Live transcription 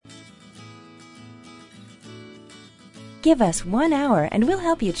Give us 1 hour and we'll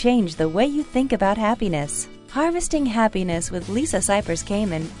help you change the way you think about happiness. Harvesting Happiness with Lisa Cypers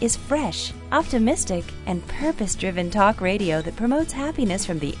Kamen is fresh, optimistic, and purpose-driven talk radio that promotes happiness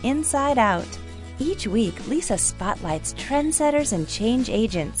from the inside out. Each week, Lisa spotlights trendsetters and change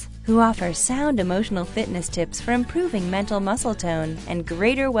agents who offer sound emotional fitness tips for improving mental muscle tone and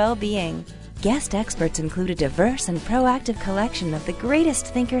greater well-being. Guest experts include a diverse and proactive collection of the greatest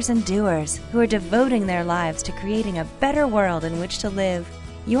thinkers and doers who are devoting their lives to creating a better world in which to live.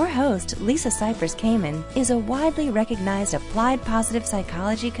 Your host, Lisa Cypers Kamen, is a widely recognized applied positive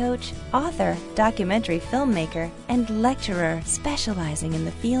psychology coach, author, documentary filmmaker, and lecturer specializing in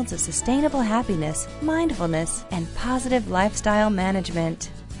the fields of sustainable happiness, mindfulness, and positive lifestyle management.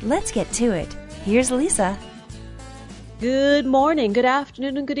 Let's get to it. Here's Lisa. Good morning, good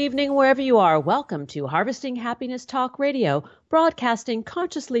afternoon, and good evening, wherever you are. Welcome to Harvesting Happiness Talk Radio, broadcasting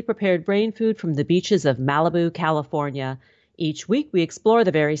consciously prepared brain food from the beaches of Malibu, California. Each week, we explore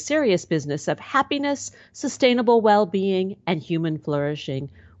the very serious business of happiness, sustainable well-being, and human flourishing.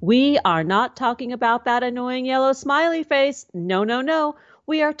 We are not talking about that annoying yellow smiley face. No, no, no.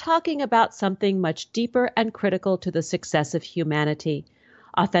 We are talking about something much deeper and critical to the success of humanity.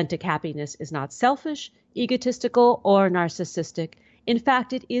 Authentic happiness is not selfish, egotistical, or narcissistic. In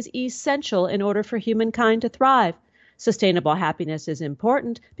fact, it is essential in order for humankind to thrive. Sustainable happiness is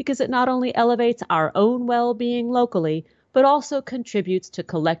important because it not only elevates our own well-being locally, but also contributes to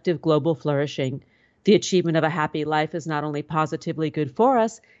collective global flourishing. The achievement of a happy life is not only positively good for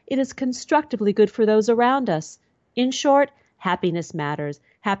us, it is constructively good for those around us. In short, happiness matters.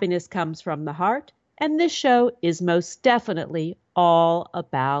 Happiness comes from the heart, and this show is most definitely all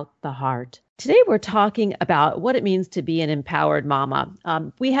about the heart. Today, we're talking about what it means to be an empowered mama.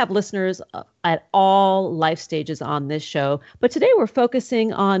 We have listeners at all life stages on this show, but today we're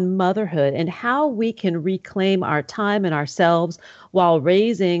focusing on motherhood and how we can reclaim our time and ourselves while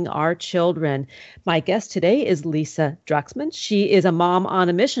raising our children. My guest today is Lisa Druxman. She is a mom on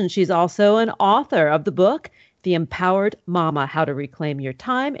a mission. She's also an author of the book, The Empowered Mama, How to Reclaim Your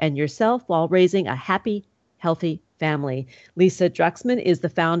Time and Yourself While Raising a Happy, Healthy Family. Lisa Druxman is the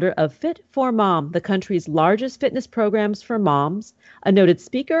founder of Fit for Mom, the country's largest fitness programs for moms, a noted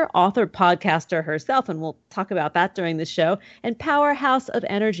speaker, author, podcaster herself, and we'll talk about that during the show, and Powerhouse of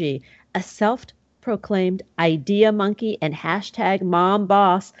Energy, a self-proclaimed idea monkey and hashtag mom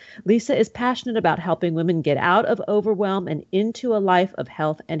boss. Lisa is passionate about helping women get out of overwhelm and into a life of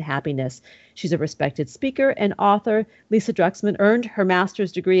health and happiness. She's a respected speaker and author. Lisa Druxman earned her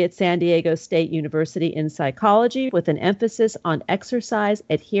master's degree at San Diego State University in psychology with an emphasis on exercise,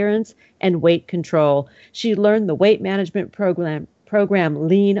 adherence, and weight control. She learned the weight management program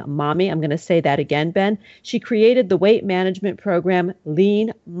Lean Mommy. I'm going to say that again, Ben. She created the weight management program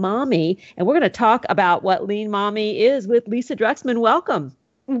Lean Mommy, and we're going to talk about what Lean Mommy is with Lisa Druxman. Welcome.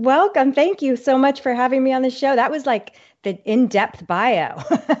 Welcome. Thank you so much for having me on the show. That was like the in-depth bio.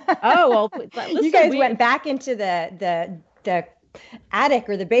 Oh, well, listen, you guys went back into the attic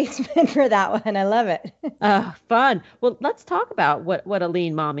or the basement for that one. I love it. Fun. Well, let's talk about what a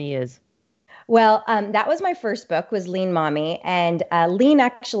Lean Mommy is. Well, that was my first book, was Lean Mommy, and Lean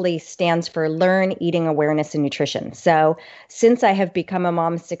actually stands for Learn, Eating Awareness, and Nutrition. So since I have become a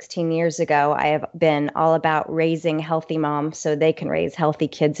mom 16 years ago, I have been all about raising healthy moms so they can raise healthy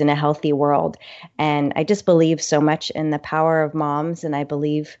kids in a healthy world. And I just believe so much in the power of moms, and I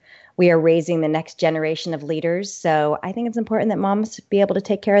believe we are raising the next generation of leaders. So I think it's important that moms be able to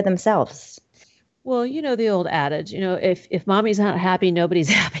take care of themselves. Well, you know the old adage, if mommy's not happy, nobody's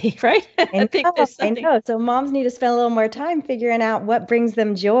happy, right? I know. So moms need to spend a little more time figuring out what brings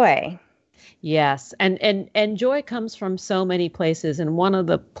them joy. Yes. And joy comes from so many places. And one of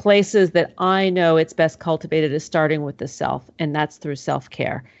the places that I know it's best cultivated is starting with the self, and that's through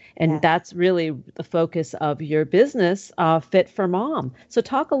self-care. And that's really the focus of your business, Fit for Mom. So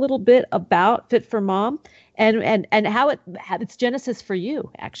talk a little bit about Fit for Mom and how it had its genesis for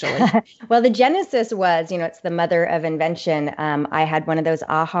you, actually. Well, the genesis was, it's the mother of invention. I had one of those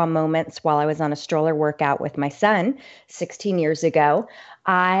aha moments while I was on a stroller workout with my son 16 years ago.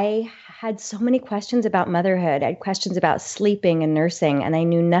 I had so many questions about motherhood. I had questions about sleeping and nursing, and I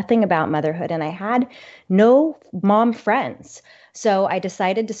knew nothing about motherhood, and I had no mom friends. So I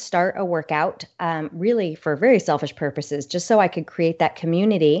decided to start a workout, really for very selfish purposes, just so I could create that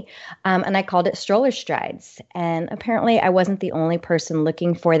community. And I called it Stroller Strides. And apparently I wasn't the only person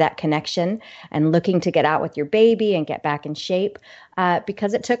looking for that connection and looking to get out with your baby and get back in shape,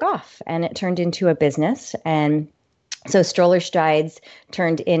 because it took off and it turned into a business. And so Stroller Strides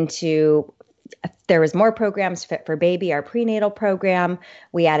turned into There was more programs, Fit for Baby, our prenatal program.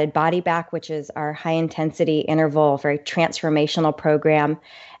 We added Body Back, which is our high intensity interval, very transformational program.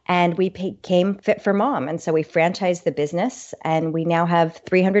 And we became Fit for Mom. And so we franchised the business, and we now have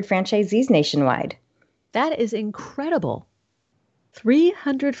 300 franchisees nationwide. That is incredible.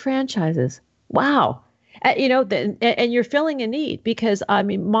 300 franchises. Wow. And you're filling a need because, I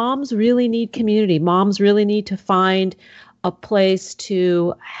mean, moms really need community. Moms really need to find a place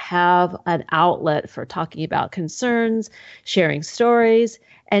to have an outlet for talking about concerns, sharing stories.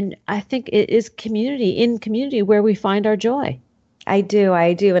 And I think it is in community where we find our joy. I do.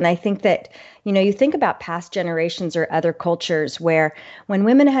 And I think that, you think about past generations or other cultures where when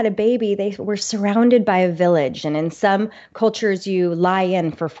women had a baby, they were surrounded by a village. And in some cultures, you lie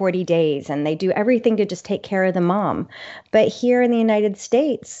in for 40 days and they do everything to just take care of the mom. But here in the United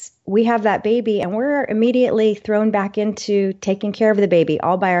States, we have that baby and we're immediately thrown back into taking care of the baby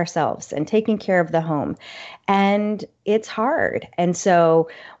all by ourselves and taking care of the home. And it's hard. And so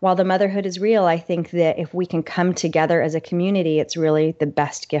while the motherhood is real, I think that if we can come together as a community, it's really the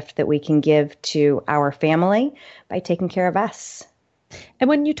best gift that we can give to our family by taking care of us. And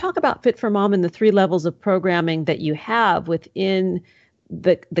when you talk about Fit for Mom and the 3 levels of programming that you have within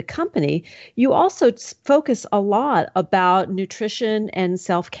the company, you also focus a lot about nutrition and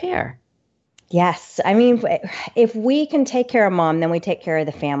self-care. Yes. I mean, if we can take care of mom, then we take care of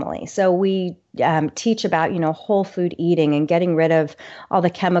the family. So we teach about, whole food eating and getting rid of all the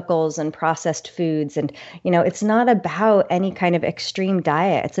chemicals and processed foods. And, it's not about any kind of extreme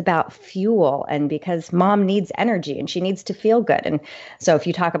diet. It's about fuel. And because mom needs energy and she needs to feel good. And so if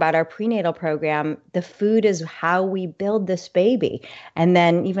you talk about our prenatal program, the food is how we build this baby. And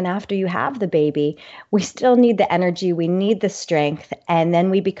then even after you have the baby, we still need the energy. We need the strength. And then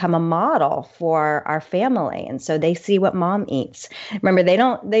we become a model for our family. And so they see what mom eats. Remember,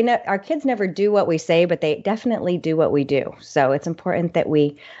 our kids never do what we say, but they definitely do what we do. So it's important that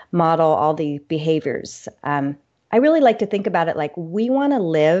we model all the behaviors. I really like to think about it like we want to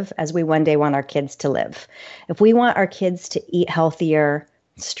live as we one day want our kids to live. If we want our kids to eat healthier,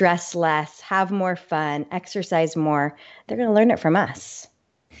 stress less, have more fun, exercise more, they're going to learn it from us.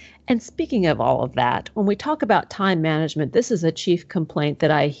 And speaking of all of that, when we talk about time management, this is a chief complaint that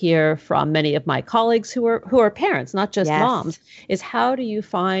I hear from many of my colleagues who are parents, not just Yes. moms, is how do you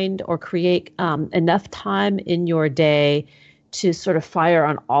find or create enough time in your day to sort of fire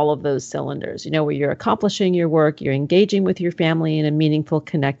on all of those cylinders, where you're accomplishing your work, you're engaging with your family in a meaningful,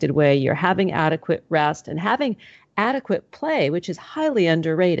 connected way, you're having adequate rest and having adequate play, which is highly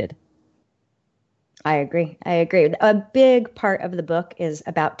underrated. I agree. A big part of the book is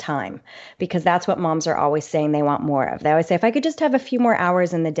about time because that's what moms are always saying they want more of. They always say, if I could just have a few more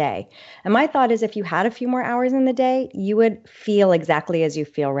hours in the day. And my thought is if you had a few more hours in the day, you would feel exactly as you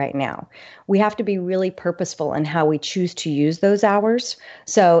feel right now. We have to be really purposeful in how we choose to use those hours.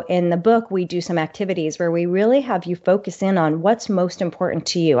 So in the book, we do some activities where we really have you focus in on what's most important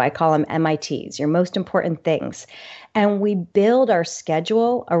to you. I call them MITs, your most important things. And we build our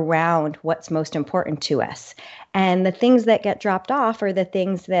schedule around what's most important to us. And the things that get dropped off are the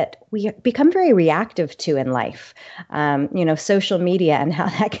things that we become very reactive to in life. Social media and how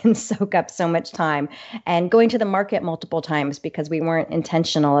that can soak up so much time, and going to the market multiple times because we weren't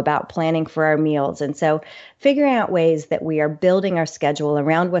intentional about planning for our meals. And so figuring out ways that we are building our schedule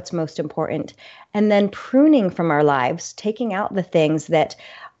around what's most important, and then pruning from our lives, taking out the things that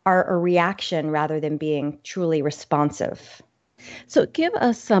are a reaction rather than being truly responsive. So give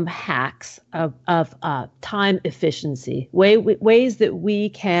us some hacks of time efficiency, ways that we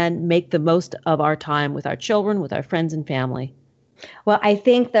can make the most of our time with our children, with our friends and family. Well, I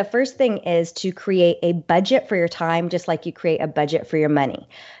think the first thing is to create a budget for your time, just like you create a budget for your money.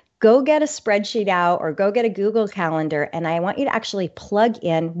 Go get a spreadsheet out or go get a Google Calendar, and I want you to actually plug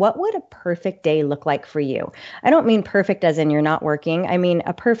in what would a perfect day look like for you. I don't mean perfect as in you're not working. I mean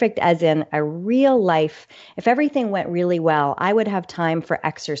a perfect as in a real life. If everything went really well, I would have time for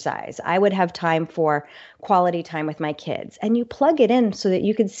exercise. I would have time for quality time with my kids. And you plug it in so that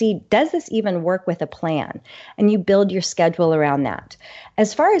you can see, does this even work with a plan? And you build your schedule around that.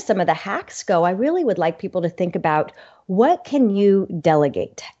 As far as some of the hacks go, I really would like people to think about, what can you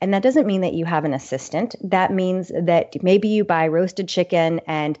delegate? And that doesn't mean that you have an assistant. That means that maybe you buy roasted chicken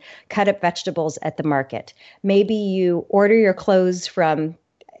and cut up vegetables at the market. Maybe you order your clothes from,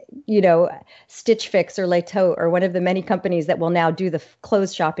 Stitch Fix or Leto or one of the many companies that will now do the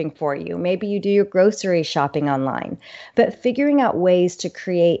clothes shopping for you. Maybe you do your grocery shopping online. But figuring out ways to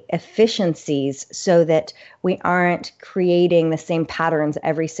create efficiencies so that we aren't creating the same patterns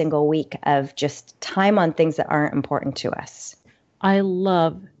every single week of just time on things that aren't important to us. I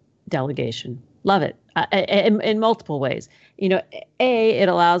love delegation. Love it. In multiple ways. It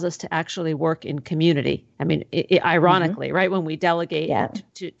allows us to actually work in community. I mean, ironically, right? When we delegate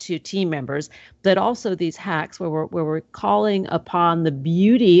to team members, but also these hacks where we're calling upon the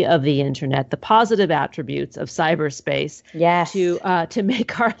beauty of the internet, the positive attributes of cyberspace, to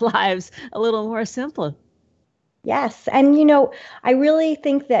make our lives a little more simple. Yes. And, I really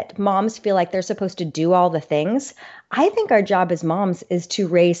think that moms feel like they're supposed to do all the things. I think our job as moms is to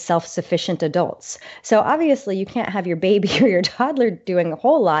raise self-sufficient adults. So obviously you can't have your baby or your toddler doing a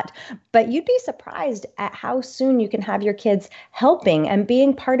whole lot, but you'd be surprised at how soon you can have your kids helping and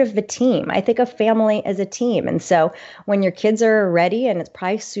being part of the team. I think of family as a team. And so when your kids are ready, and it's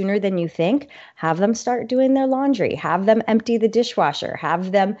probably sooner than you think, have them start doing their laundry, have them empty the dishwasher,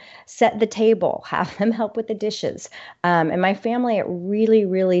 have them set the table, have them help with the dishes. In my family, it really,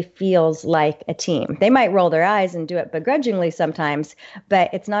 really feels like a team. They might roll their eyes and do it begrudgingly sometimes, but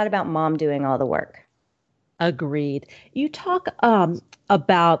it's not about mom doing all the work. Agreed. You talk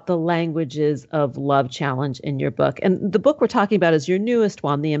about the languages of love challenge in your book. And the book we're talking about is your newest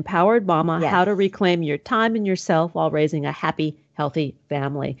one, The Empowered Mama, How to Reclaim Your Time and Yourself While Raising a Happy, Healthy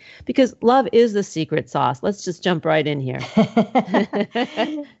Family. Because love is the secret sauce. Let's just jump right in here.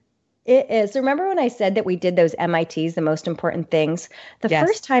 It is. So remember when I said that we did those MITs, the most important things? The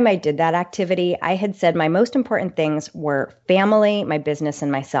first time I did that activity, I had said my most important things were family, my business,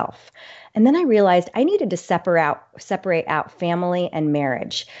 and myself. And then I realized I needed to separate out family and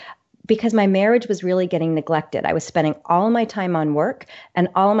marriage, because my marriage was really getting neglected. I was spending all of my time on work and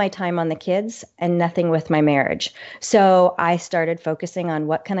all of my time on the kids and nothing with my marriage. So I started focusing on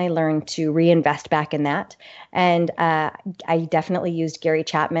what can I learn to reinvest back in that. And I definitely used Gary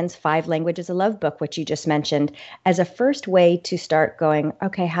Chapman's 5 Languages of Love book, which you just mentioned, as a first way to start going,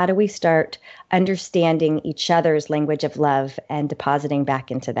 okay, how do we start understanding each other's language of love and depositing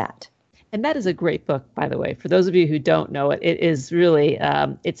back into that? And that is a great book, by the way. For those of you who don't know it, it is really,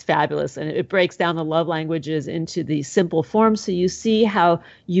 it's fabulous. And it breaks down the love languages into these simple forms. So you see how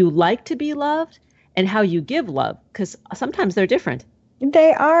you like to be loved and how you give love, because sometimes they're different.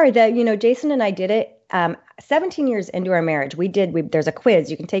 They are. Jason and I did it 17 years into our marriage. There's a quiz.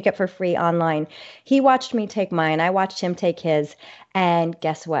 You can take it for free online. He watched me take mine. I watched him take his. And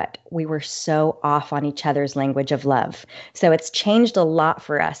guess what? We were so off on each other's language of love. So it's changed a lot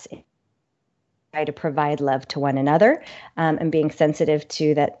for us to provide love to one another, and being sensitive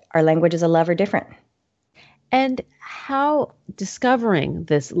to that our languages of love are different. And how discovering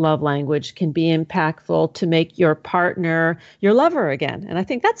this love language can be impactful to make your partner your lover again. And I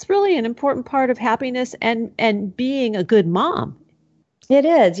think that's really an important part of happiness and being a good mom. It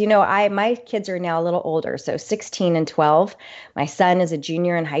is. My kids are now a little older, so 16 and 12. My son is a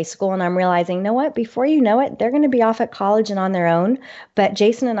junior in high school, and I'm realizing, what? Before you know it, they're going to be off at college and on their own. But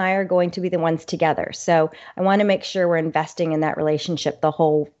Jason and I are going to be the ones together. So I want to make sure we're investing in that relationship the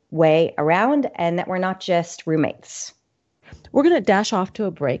whole way around, and that we're not just roommates. We're going to dash off to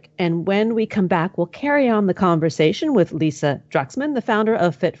a break, and when we come back, we'll carry on the conversation with Lisa Druxman, the founder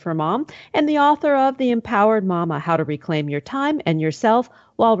of Fit for Mom and the author of The Empowered Mama, How to Reclaim Your Time and Yourself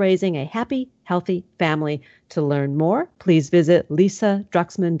While Raising a Happy, Healthy Family. To learn more, please visit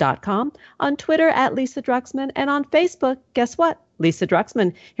lisadruxman.com, on Twitter at Lisa Druxman, and on Facebook, guess what? Lisa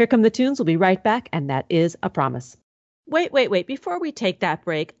Druxman. Here come the tunes. We'll be right back, and that is a promise. Wait. Before we take that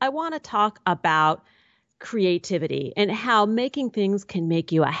break, I want to talk about creativity and how making things can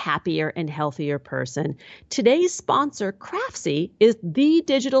make you a happier and healthier person. Today's sponsor, Craftsy, is the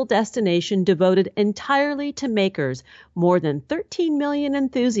digital destination devoted entirely to makers. More than 13 million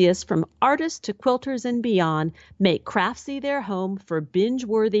enthusiasts, from artists to quilters and beyond, make Craftsy their home for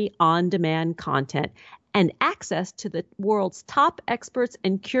binge-worthy on-demand content and access to the world's top experts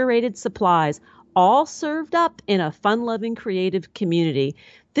and curated supplies, all served up in a fun-loving creative community.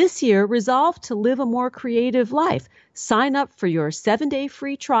 This year, resolve to live a more creative life. Sign up for your 7-day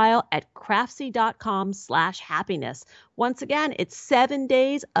free trial at craftsy.com/happiness. Once again, it's 7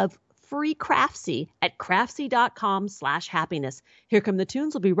 days of free Craftsy at craftsy.com/happiness. Here come the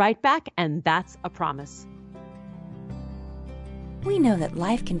tunes. We'll be right back, and that's a promise. We know that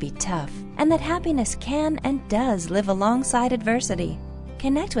life can be tough and that happiness can and does live alongside adversity.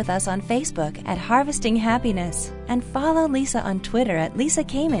 Connect with us on Facebook at Harvesting Happiness and follow Lisa on Twitter at Lisa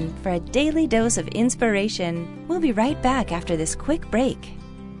Kamen for a daily dose of inspiration. We'll be right back after this quick break.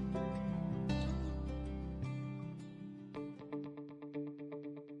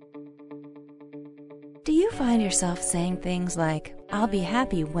 Do you find yourself saying things like, "I'll be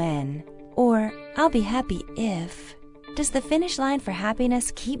happy when," or "I'll be happy if"? Does the finish line for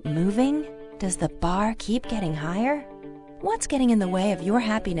happiness keep moving? Does the bar keep getting higher? What's getting in the way of your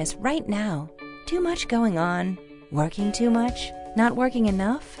happiness right now? Too much going on? Working too much? Not working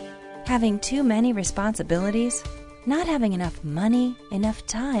enough? Having too many responsibilities? Not having enough money, enough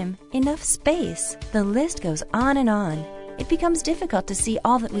time, enough space? The list goes on and on. It becomes difficult to see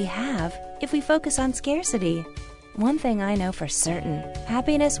all that we have if we focus on scarcity. One thing I know for certain,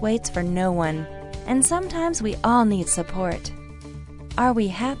 happiness waits for no one, and sometimes we all need support. Are We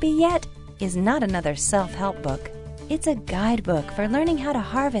Happy Yet? Is not another self-help book. It's a guidebook for learning how to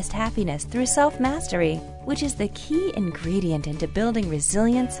harvest happiness through self-mastery, which is the key ingredient into building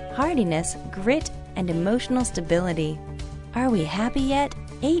resilience, hardiness, grit, and emotional stability. Are We Happy Yet?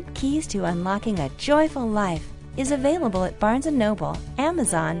 8 Keys to Unlocking a Joyful Life is available at Barnes & Noble,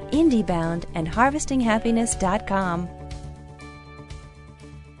 Amazon, IndieBound, and HarvestingHappiness.com.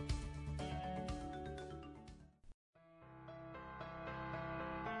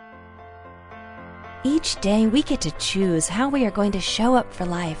 Each day we get to choose how we are going to show up for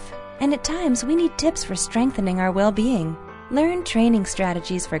life, and at times we need tips for strengthening our well-being. Learn training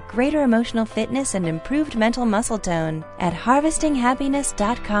strategies for greater emotional fitness and improved mental muscle tone at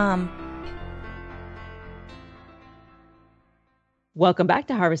HarvestingHappiness.com. Welcome back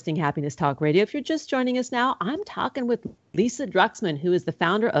to Harvesting Happiness Talk Radio. If you're just joining us now, I'm talking with Lisa Druxman, who is the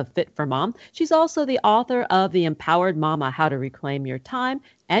founder of Fit for Mom. She's also the author of The Empowered Mama, How to Reclaim Your Time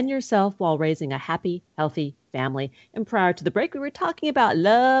and Yourself While Raising a Happy, Healthy Family. And prior to the break, we were talking about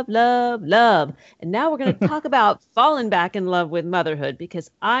love, love, love. And now we're going to talk about falling back in love with motherhood, because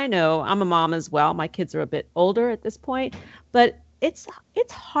I know I'm a mom as well. My kids are a bit older at this point, but it's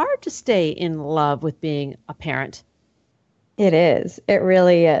hard to stay in love with being a parent. It is. It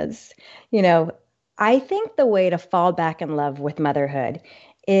really is. I think the way to fall back in love with motherhood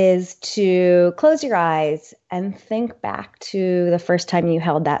is to close your eyes and think back to the first time you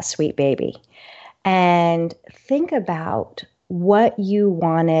held that sweet baby and think about what you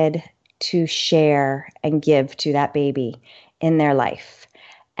wanted to share and give to that baby in their life.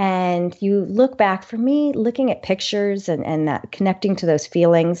 And you look back, for me, looking at pictures and that connecting to those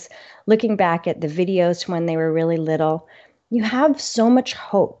feelings, looking back at the videos when they were really little, you have so much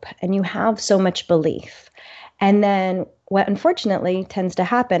hope and you have so much belief. And then what unfortunately tends to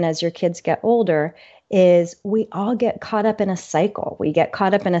happen as your kids get older is we all get caught up in a cycle. We get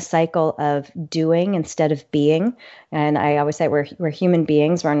caught up in a cycle of doing instead of being. And I always say we're human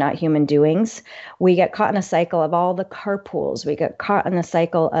beings, we're not human doings. We get caught in a cycle of all the carpools. We get caught in a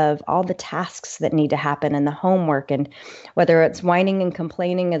cycle of all the tasks that need to happen and the homework. And whether it's whining and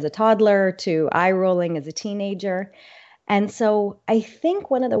complaining as a toddler to eye rolling as a teenager. And so I think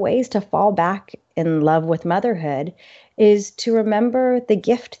one of the ways to fall back in love with motherhood is to remember the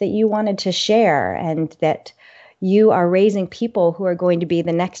gift that you wanted to share and that you are raising people who are going to be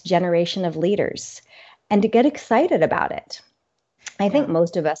the next generation of leaders and to get excited about it. I think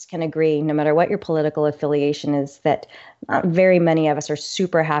most of us can agree, no matter what your political affiliation is, that not very many of us are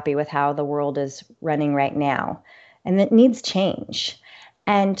super happy with how the world is running right now, and that needs change.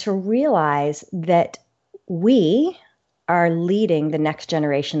 And to realize that we are leading the next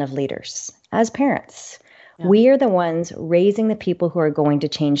generation of leaders as parents. Yeah. We are the ones raising the people who are going to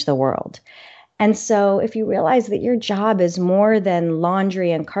change the world. And so if you realize that your job is more than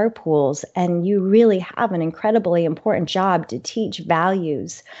laundry and carpools, and you really have an incredibly important job to teach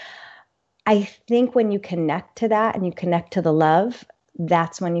values, I think when you connect to that and you connect to the love,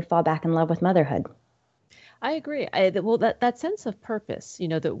 that's when you fall back in love with motherhood. I agree. That sense of purpose,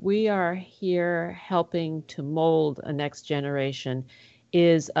 that we are here helping to mold a next generation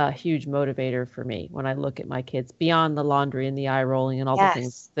is a huge motivator for me when I look at my kids beyond the laundry and the eye rolling and all the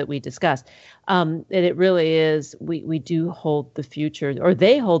things that we discussed. And it really is, we do hold the future, or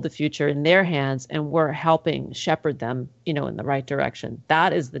they hold the future in their hands, and we're helping shepherd them, in the right direction.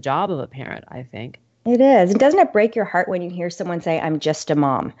 That is the job of a parent, I think. It is. And doesn't it break your heart when you hear someone say, I'm just a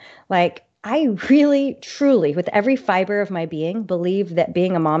mom? Like, I really, truly, with every fiber of my being, believe that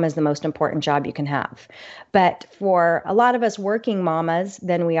being a mom is the most important job you can have. But for a lot of us working mamas,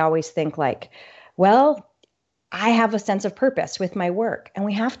 then we always think like, well, I have a sense of purpose with my work. And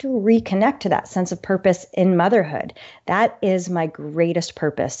we have to reconnect to that sense of purpose in motherhood. That is my greatest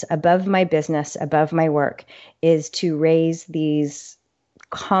purpose above my business, above my work, is to raise these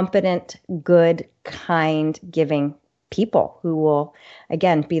competent, good, kind, giving people who will,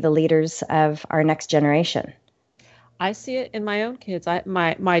 again, be the leaders of our next generation. I see it in my own kids.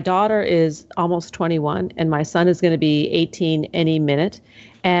 My daughter is almost 21 and my son is going to be 18 any minute.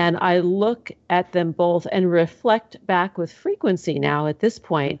 And I look at them both and reflect back with frequency now at this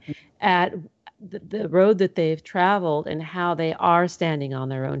point at the road that they've traveled and how they are standing on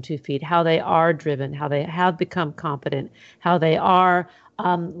their own 2 feet, how they are driven, how they have become competent, how they are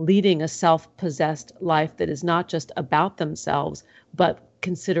leading a self-possessed life that is not just about themselves, but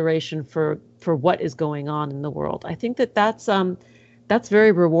consideration for what is going on in the world. I think that's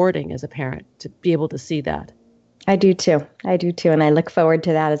very rewarding as a parent to be able to see that. I do too. I do too. And I look forward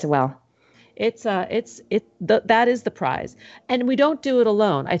to that as well. That is the prize. And we don't do it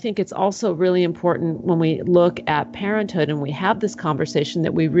alone. I think it's also really important when we look at parenthood and we have this conversation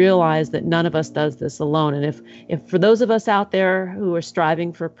that we realize that none of us does this alone. And if for those of us out there who are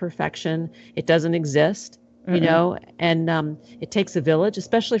striving for perfection, it doesn't exist, and it takes a village,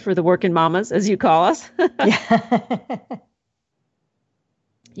 especially for the working mamas, as you call us.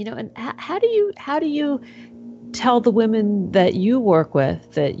 Yeah. And how do you tell the women that you work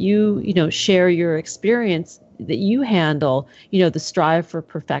with, that you share your experience, that you handle, the strive for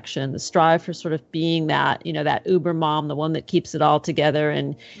perfection, the strive for sort of being that, that uber mom, the one that keeps it all together.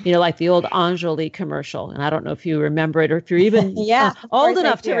 And, like the old Angeli commercial. And I don't know if you remember it or if you're even old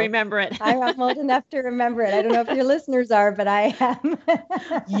enough to remember it. I'm old enough to remember it. I don't know if your listeners are, but I am.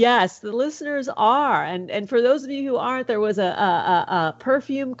 Yes, the listeners are. And for those of you who aren't, there was a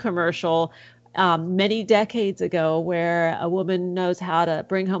perfume commercial many decades ago where a woman knows how to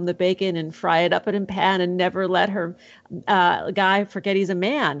bring home the bacon and fry it up in a pan and never let her guy forget he's a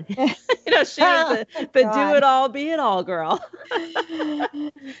man. She was the do it all, be it all girl.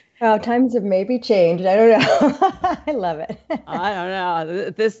 Well, times have maybe changed. I don't know. I love it. I don't know.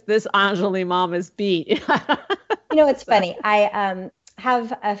 This Angeli mom is beat. It's funny. I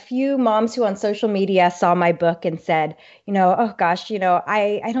have a few moms who on social media saw my book and said, oh gosh,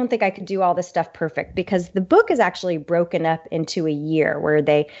 I don't think I could do all this stuff perfect, because the book is actually broken up into a year where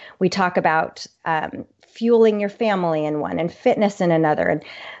we talk about fueling your family in one and fitness in another. And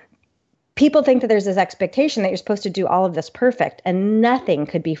people think that there's this expectation that you're supposed to do all of this perfect, and nothing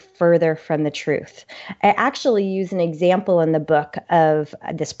could be further from the truth. I actually use an example in the book of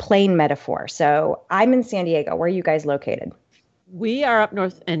this plane metaphor. So I'm in San Diego. Where are you guys located? We are up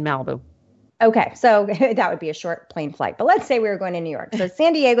north in Malibu. Okay, so that would be a short plane flight. But let's say we were going to New York. So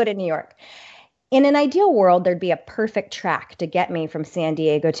San Diego to New York. In an ideal world, there'd be a perfect track to get me from San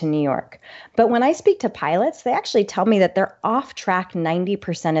Diego to New York. But when I speak to pilots, they actually tell me that they're off track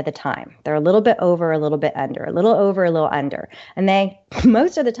 90% of the time. They're a little bit over, a little bit under, a little over, a little under. And they,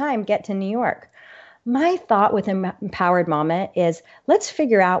 most of the time, get to New York. My thought with Empowered Mama is, let's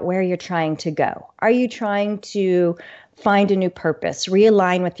figure out where you're trying to go. Are you trying to find a new purpose,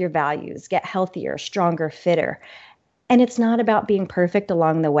 realign with your values, get healthier, stronger, fitter? And it's not about being perfect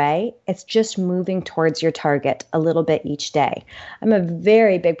along the way. It's just moving towards your target a little bit each day. I'm a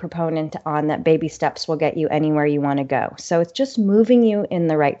very big proponent on that baby steps will get you anywhere you want to go. So it's just moving you in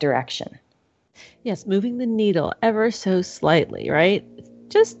the right direction. Yes, moving the needle ever so slightly, right?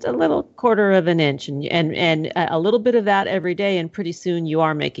 Just a little quarter of an inch and a little bit of that every day. And pretty soon you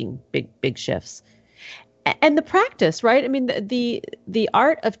are making big shifts. And the practice, right? I mean, the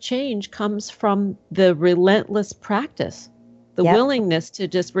art of change comes from the relentless practice, the willingness to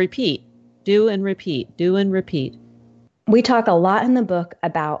just repeat, do and repeat, do and repeat. We talk a lot in the book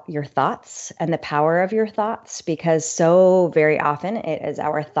about your thoughts and the power of your thoughts, because so very often it is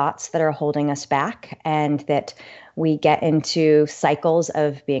our thoughts that are holding us back, and that we get into cycles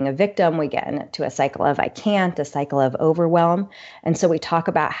of being a victim. We get into a cycle of I can't, a cycle of overwhelm. And so we talk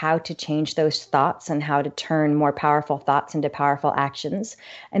about how to change those thoughts and how to turn more powerful thoughts into powerful actions.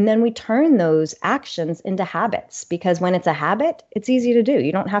 And then we turn those actions into habits, because when it's a habit, it's easy to do.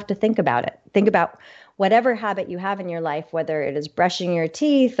 You don't have to think about it. Think about whatever habit you have in your life, whether it is brushing your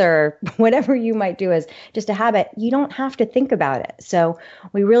teeth or whatever you might do as just a habit, you don't have to think about it. So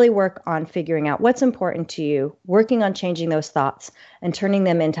we really work on figuring out what's important to you, working on changing those thoughts and turning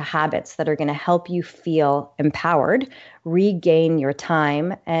them into habits that are going to help you feel empowered, regain your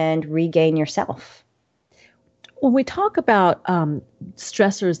time, and regain yourself. When we talk about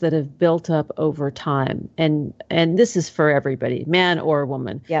stressors that have built up over time, and this is for everybody, man or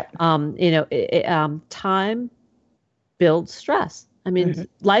woman. Yep. Time builds stress. I mean,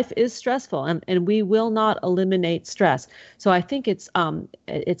 life is stressful, and we will not eliminate stress. So I think it's an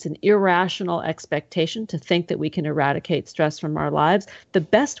irrational expectation to think that we can eradicate stress from our lives. The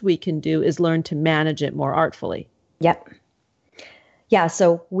best we can do is learn to manage it more artfully. Yep. Yeah.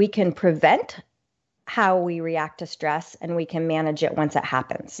 So we can prevent how we react to stress, and we can manage it once it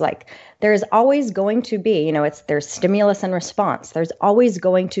happens. Like there's always going to be, there's stimulus and response. There's always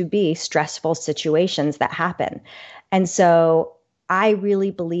going to be stressful situations that happen. And so I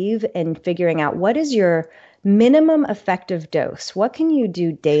really believe in figuring out what is your minimum effective dose. What can you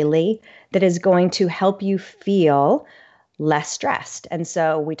do daily that is going to help you feel less stressed? And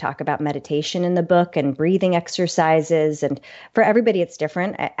so we talk about meditation in the book and breathing exercises. And for everybody, it's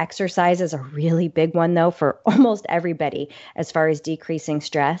different. Exercise is a really big one, though, for almost everybody as far as decreasing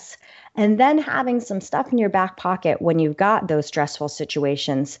stress. And then having some stuff in your back pocket when you've got those stressful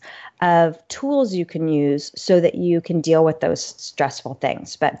situations of tools you can use so that you can deal with those stressful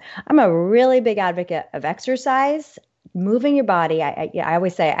things. But I'm a really big advocate of exercise, moving your body. I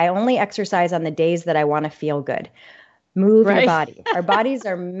always say I only exercise on the days that I want to feel good. Move your body. Our bodies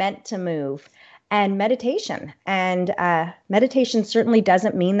are meant to move. And meditation. And meditation certainly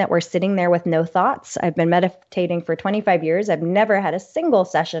doesn't mean that we're sitting there with no thoughts. I've been meditating for 25 years. I've never had a single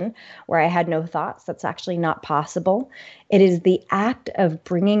session where I had no thoughts. That's actually not possible. It is the act of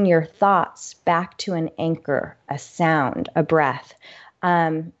bringing your thoughts back to an anchor, a sound, a breath.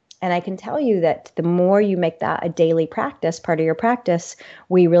 And I can tell you that the more you make that a daily practice, part of your practice,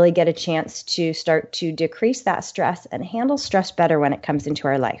 we really get a chance to start to decrease that stress and handle stress better when it comes into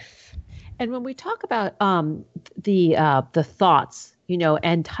our life. And when we talk about the thoughts,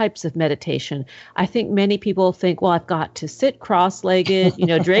 and types of meditation, I think many people think, well, I've got to sit cross-legged,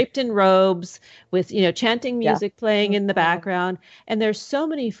 draped in robes with, chanting music playing in the background. And there's so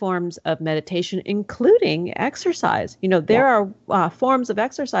many forms of meditation, including exercise. There are forms of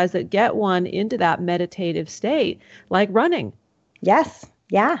exercise that get one into that meditative state, like running. Yes.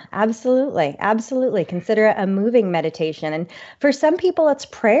 Yeah, absolutely. Absolutely. Consider it a moving meditation. And for some people, it's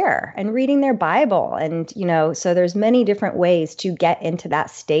prayer and reading their Bible. And, so there's many different ways to get into that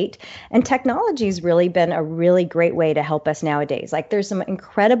state. And technology's really been a really great way to help us nowadays. Like there's some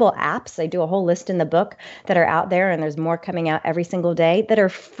incredible apps. I do a whole list in the book that are out there, and there's more coming out every single day that are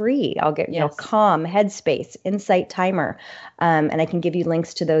free. I'll get, Calm, Headspace, Insight Timer. And I can give you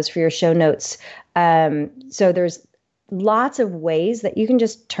links to those for your show notes. So there's lots of ways that you can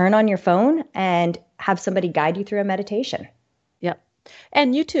just turn on your phone and have somebody guide you through a meditation. Yep.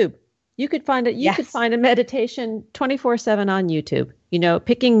 And YouTube. You could find it. You could find a meditation 24/7 on YouTube,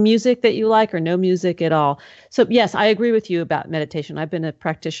 picking music that you like or no music at all. So yes, I agree with you about meditation. I've been a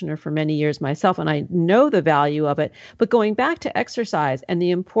practitioner for many years myself, and I know the value of it. But going back to exercise and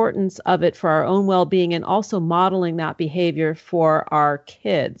the importance of it for our own well-being, and also modeling that behavior for our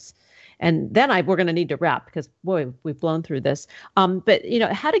kids. And then we're going to need to wrap because, boy, we've blown through this. But,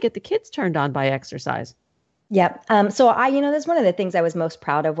 how to get the kids turned on by exercise. Yep. So that's one of the things I was most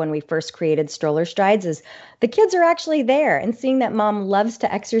proud of when we first created Stroller Strides is the kids are actually there and seeing that mom loves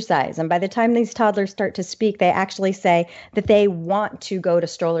to exercise. And by the time these toddlers start to speak, they actually say that they want to go to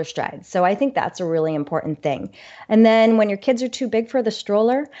Stroller Strides. So I think that's a really important thing. And then when your kids are too big for the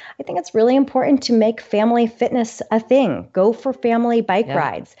stroller, I think it's really important to make family fitness a thing. Go for family bike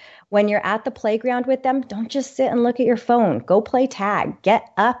rides. When you're at the playground with them, don't just sit and look at your phone. Go play tag.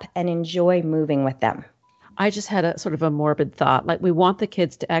 Get up and enjoy moving with them. I just had a sort of a morbid thought. Like, we want the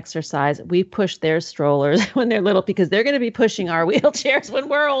kids to exercise. We push their strollers when they're little because they're going to be pushing our wheelchairs when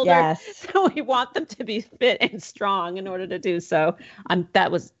we're older. Yes. So we want them to be fit and strong in order to do so. That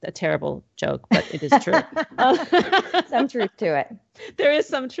was a terrible joke, but it is true. Some truth to it. There is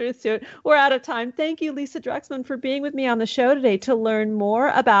some truth to it. We're out of time. Thank you, Lisa Druxman, for being with me on the show today. To learn more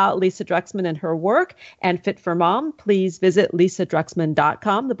about Lisa Druxman and her work and Fit for Mom, please visit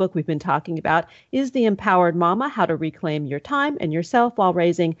lisadruxman.com. The book we've been talking about is The Empowered Mama, How to Reclaim Your Time and Yourself While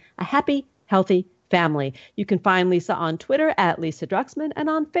Raising a Happy, Healthy Family. You can find Lisa on Twitter at Lisa Druxman and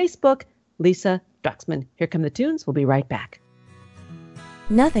on Facebook, Lisa Druxman. Here come the tunes. We'll be right back.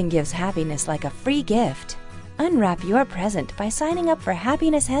 Nothing gives happiness like a free gift. Unwrap your present by signing up for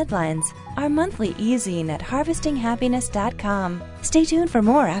Happiness Headlines, our monthly e-zine at harvestinghappiness.com. Stay tuned for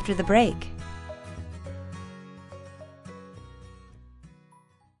more after the break.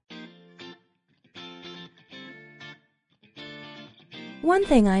 One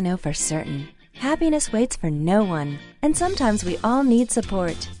thing I know for certain, happiness waits for no one, and sometimes we all need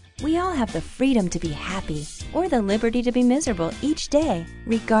support. We all have the freedom to be happy, or the liberty to be miserable each day,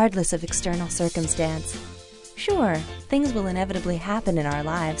 regardless of external circumstance. Sure, things will inevitably happen in our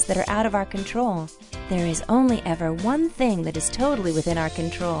lives that are out of our control. There is only ever one thing that is totally within our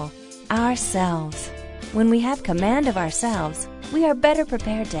control: ourselves. When we have command of ourselves, we are better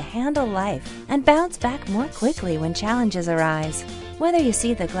prepared to handle life and bounce back more quickly when challenges arise. Whether you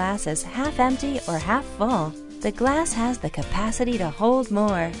see the glass as half empty or half full, the glass has the capacity to hold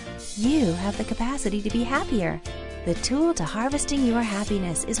more. You have the capacity to be happier. The tool to harvesting your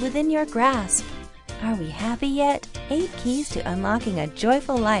happiness is within your grasp. Are we happy yet? 8 Keys to Unlocking a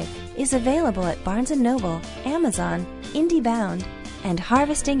Joyful Life is available at Barnes & Noble, Amazon, IndieBound, and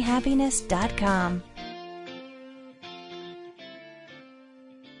HarvestingHappiness.com.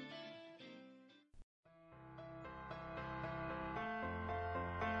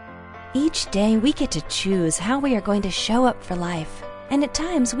 Each day we get to choose how we are going to show up for life, and at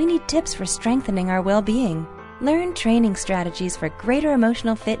times we need tips for strengthening our well-being. Learn training strategies for greater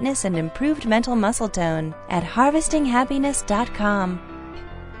emotional fitness and improved mental muscle tone at harvestinghappiness.com.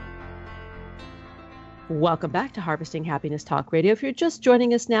 Welcome back to Harvesting Happiness Talk Radio. If you're just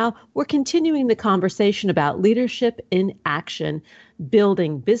joining us now, we're continuing the conversation about leadership in action,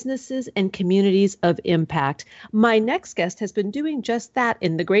 building businesses and communities of impact. My next guest has been doing just that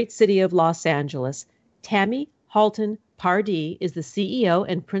in the great city of Los Angeles. Tammy Halton Pardee is the CEO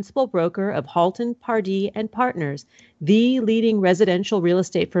and principal broker of Halton Pardee and Partners, the leading residential real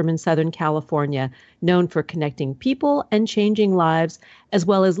estate firm in Southern California, known for connecting people and changing lives, as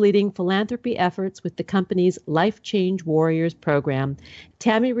well as leading philanthropy efforts with the company's Life Change Warriors program.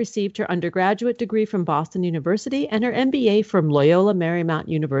 Tammy received her undergraduate degree from Boston University and her MBA from Loyola Marymount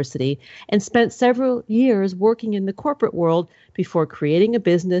University, and spent several years working in the corporate world before creating a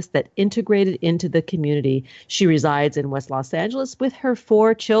business that integrated into the community. She resides in West Los Angeles with her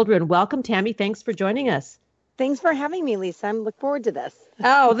 4 children. Welcome, Tammy. Thanks for joining us. Thanks for having me, Lisa. I look forward to this.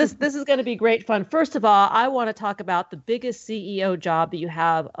 Oh, this is going to be great fun. First of all, I want to talk about the biggest CEO job that you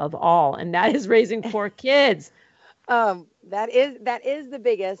have of all, and that is raising 4 kids. That is the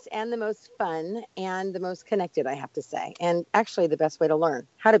biggest and the most fun and the most connected, I have to say, and actually the best way to learn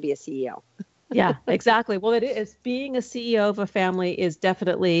how to be a CEO. Yeah, exactly. Well, it is. Being a CEO of a family is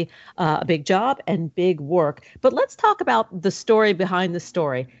definitely a big job and big work. But let's talk about the story behind the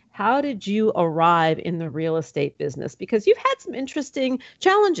story. How did you arrive in the real estate business? Because you've had some interesting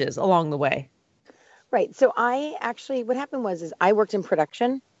challenges along the way. Right. So what happened was I worked in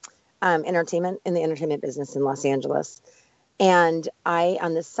production, entertainment, in the entertainment business in Los Angeles. And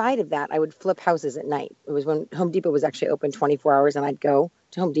on the side of that, I would flip houses at night. It was when Home Depot was actually open 24 hours, and I'd go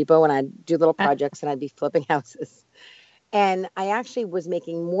to Home Depot and I'd do little projects and I'd be flipping houses. And I actually was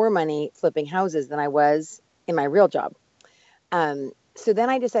making more money flipping houses than I was in my real job. So then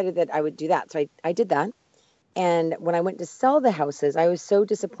I decided that I would do that. So I did that. And when I went to sell the houses, I was so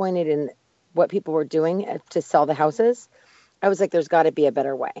disappointed in what people were doing to sell the houses. I was like, there's got to be a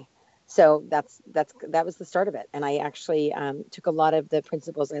better way. So that was the start of it. And I actually took a lot of the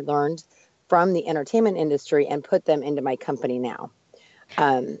principles I learned from the entertainment industry and put them into my company now.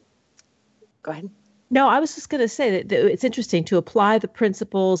 Go ahead. No, I was just going to say that it's interesting to apply the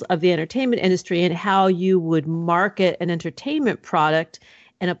principles of the entertainment industry and how you would market an entertainment product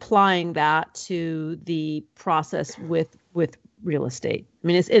and applying that to the process with real estate. I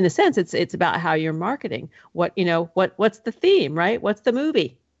mean, it's in a sense, it's about how you're marketing. What's the theme, right? What's the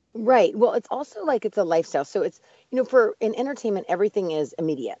movie? Right. Well, it's also like it's a lifestyle. So it's, for in entertainment, everything is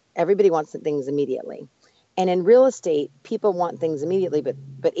immediate. Everybody wants things immediately. And in real estate, people want things immediately, but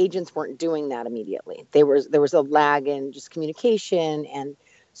agents weren't doing that immediately. There was a lag in just communication. And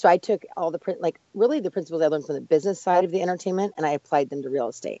so I took all the principles I learned from the business side of the entertainment, and I applied them to real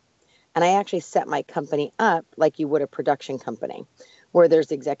estate. And I actually set my company up like you would a production company, where there's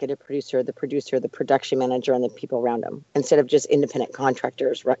the executive producer, the production manager, and the people around them, instead of just independent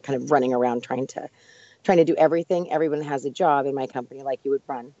contractors kind of running around trying to do everything. Everyone has a job in my company like you would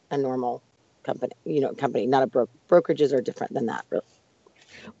run a normal company, not a brokerages are different than that. Really.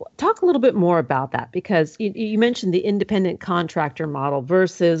 Well, talk a little bit more about that, because you mentioned the independent contractor model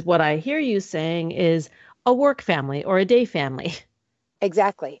versus what I hear you saying is a work family or a day family.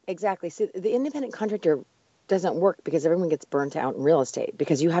 Exactly. So the independent contractor doesn't work because everyone gets burnt out in real estate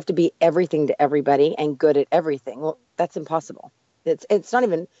because you have to be everything to everybody and good at everything. Well, that's impossible. It's not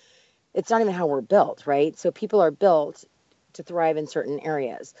even how we're built, right? So people are built to thrive in certain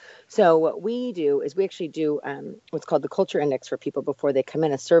areas. So what we do is we actually do what's called the culture index for people before they come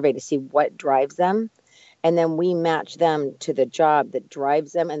in, a survey to see what drives them. And then we match them to the job that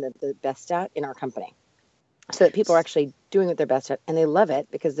drives them and that they're best at in our company, so that people are actually doing what they're best at and they love it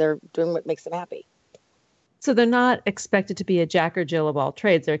because they're doing what makes them happy. So they're not expected to be a Jack or Jill of all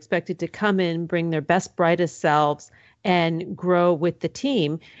trades. They're expected to come in, bring their best, brightest selves, and grow with the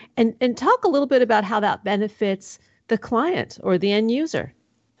team. And talk a little bit about how that benefits the client or the end user.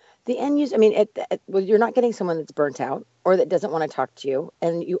 The end user, you're not getting someone that's burnt out or that doesn't want to talk to you.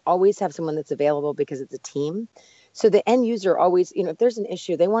 And you always have someone that's available because it's a team. So the end user always, if there's an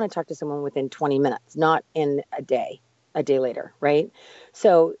issue, they want to talk to someone within 20 minutes, not in a day later, right?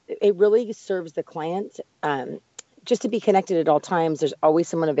 So it really serves the client just to be connected at all times. There's always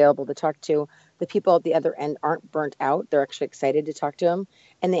someone available to talk to. The people at the other end aren't burnt out. They're actually excited to talk to them.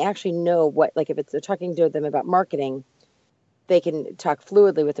 And they actually know if they're talking to them about marketing, they can talk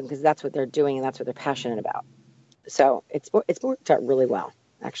fluidly with them because that's what they're doing and that's what they're passionate about. So it's worked out really well,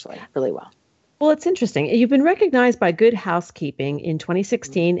 actually, really well. Well, it's interesting. You've been recognized by Good Housekeeping in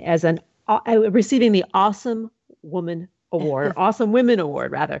 2016 as receiving the Awesome Woman Award, Awesome Women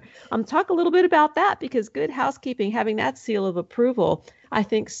Award, rather. Talk a little bit about that because Good Housekeeping, having that seal of approval, I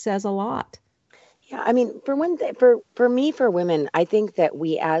think says a lot. Yeah, I mean, for one thing, for me, for women, I think that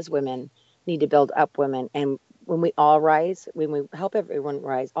we as women need to build up women, and when we all rise, when we help everyone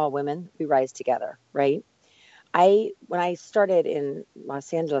rise, all women, we rise together, right? When I started in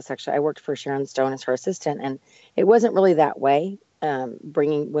Los Angeles, actually, I worked for Sharon Stone as her assistant, and it wasn't really that way,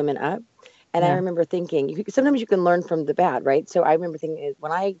 bringing women up. And I Yeah. remember thinking, sometimes you can learn from the bad, right? So I remember thinking,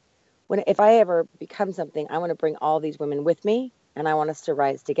 if I ever become something, I want to bring all these women with me, and I want us to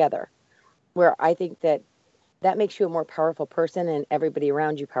rise together. Where I think that makes you a more powerful person, and everybody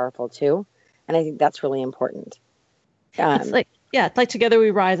around you powerful too. And I think that's really important. It's Um, like, yeah, it's like together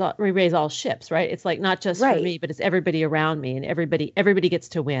we raise all ships, right? It's like not just for right. me, but it's everybody around me and everybody gets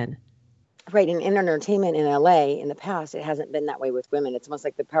to win. Right. In entertainment in LA in the past, it hasn't been that way with women. It's almost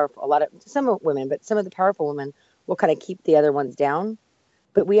like a lot of some of women, but some of the powerful women will kind of keep the other ones down,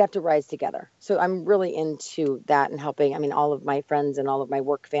 but we have to rise together. So I'm really into that and helping. I mean, all of my friends and all of my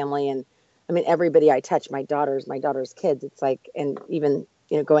work family, and I mean, everybody I touch, my daughter's kids, it's like, and even,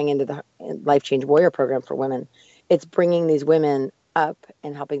 going into the Life Change Warrior program for women, it's bringing these women up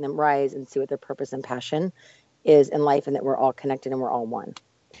and helping them rise and see what their purpose and passion is in life, and that we're all connected and we're all one.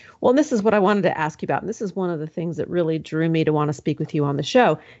 Well, and this is what I wanted to ask you about. And this is one of the things that really drew me to want to speak with you on the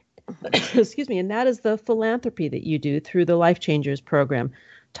show. Excuse me. And that is the philanthropy that you do through the Life Changers program.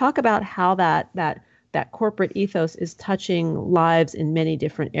 Talk about how that corporate ethos is touching lives in many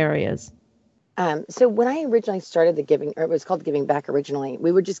different areas. So when I originally started the giving, or it was called Giving Back originally,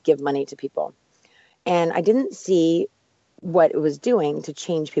 we would just give money to people. And I didn't see what it was doing to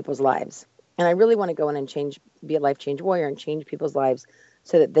change people's lives. And I really want to go in and be a life change warrior and change people's lives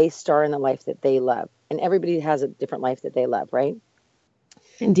so that they star in the life that they love. And everybody has a different life that they love, right?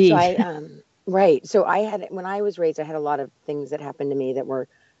 So Indeed. right. So when I was raised, I had a lot of things that happened to me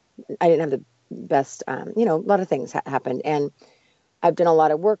I didn't have the best, a lot of things happened. And I've done a lot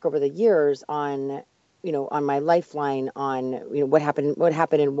of work over the years on, on my lifeline, on, what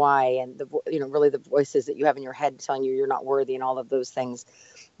happened and why, and really the voices that you have in your head telling you you're not worthy and all of those things.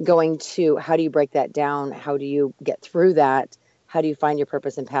 Going to how do you break that down? How do you get through that? How do you find your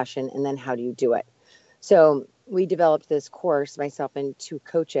purpose and passion? And then how do you do it? So we developed this course, myself and two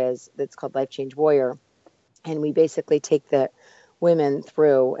coaches, that's called Life Change Warrior. And we basically take the women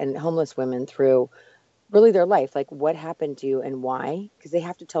through, and homeless women through, really their life, like what happened to you and why, because they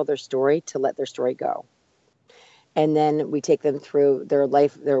have to tell their story to let their story go. And then we take them through their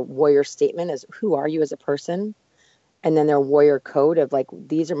life, their warrior statement is, who are you as a person? And then their warrior code of like,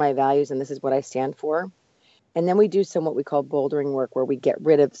 these are my values and this is what I stand for. And then we do some what we call bouldering work, where we get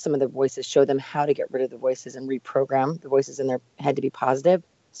rid of some of the voices, show them how to get rid of the voices and reprogram the voices in their head to be positive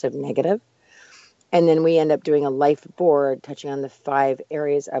instead of negative. And then we end up doing a life board touching on the 5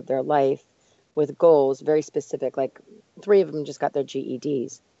 areas of their life with goals, very specific. Like 3 of them just got their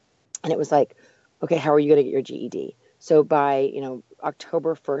GEDs. And it was like, okay, how are you going to get your GED? So by,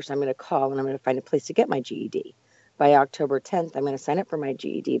 October 1st, I'm going to call and I'm going to find a place to get my GED. By October 10th, I'm going to sign up for my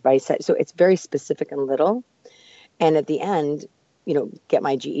GED. So it's very specific and little. And at the end, get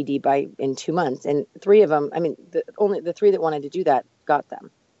my GED in 2 months. And 3 of them, I mean, only the 3 that wanted to do that got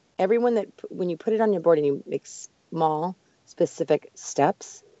them. Everyone when you put it on your board and you make small, specific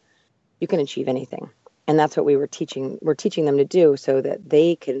steps, you can achieve anything. And that's what we're teaching them to do so that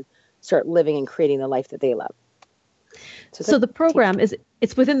they can start living and creating the life that they love. So the program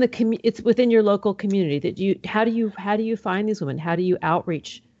it's within your local community. How do you find these women? How do you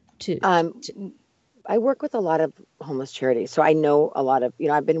outreach to I work with a lot of homeless charities. So I know a lot of,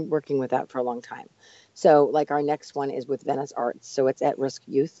 I've been working with that for a long time. So like our next one is with Venice Arts. So it's at-risk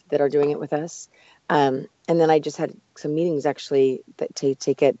youth that are doing it with us. And then I just had some meetings actually to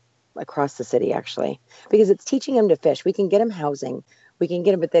take it across the city actually, because it's teaching them to fish. We can get them housing. We can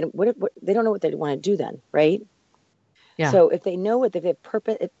get them, but then what they don't know what they want to do then, right? Yeah. So if they know what they have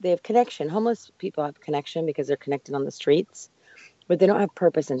purpose, if they have connection, homeless people have connection because they're connected on the streets, but they don't have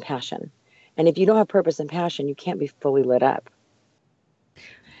purpose and passion. And if you don't have purpose and passion, you can't be fully lit up.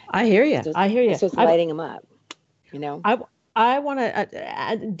 I hear you. So, I hear you. so it's lighting them up, I want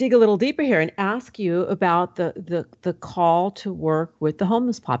to dig a little deeper here and ask you about the call to work with the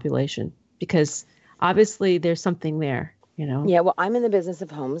homeless population, because obviously there's something there, Yeah, well, I'm in the business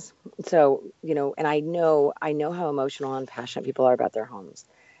of homes. So, and I know how emotional and passionate people are about their homes.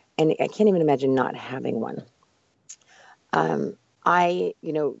 And I can't even imagine not having one. I,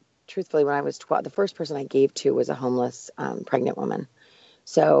 truthfully, when I was 12, the first person I gave to was a homeless pregnant woman.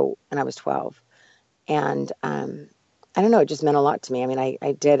 So, and I was 12. And I don't know, it just meant a lot to me. I mean, I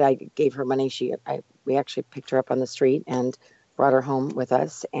gave her money. We actually picked her up on the street and brought her home with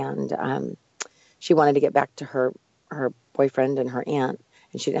us. And she wanted to get back to her boyfriend and her aunt,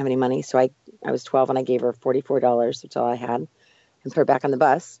 and she didn't have any money. So I was 12 and I gave her $44, which is all I had, and put her back on the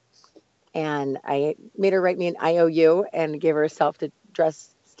bus. And I made her write me an IOU and gave her a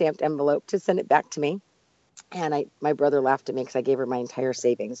self-addressed stamped envelope to send it back to me. And my brother laughed at me because I gave her my entire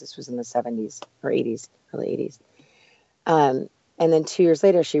savings. This was in the 70s or 80s, early 80s. And then 2 years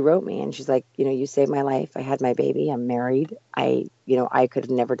later, she wrote me and she's like, you saved my life. I had my baby. I'm married. I could have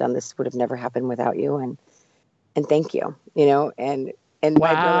never done this. Would have never happened without you. And thank you, and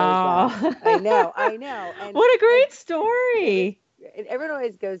my Wow. brother was I know. And What a great story. and everyone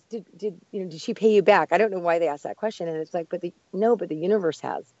always goes, did she pay you back? I don't know why they ask that question. And it's like, but the universe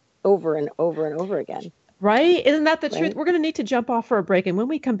has over and over and over again. Right? Isn't that the Right? truth? We're going to need to jump off for a break. And when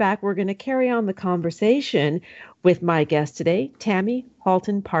we come back, we're going to carry on the conversation with my guest today, Tammy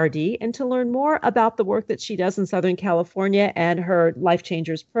Halton Pardee. And to learn more about the work that she does in Southern California and her Life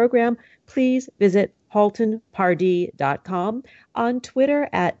Changers program, please visit haltonpardee.com, on Twitter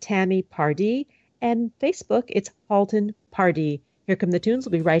at Tammy Pardee, and Facebook, it's Halton Pardee. Here come the tunes.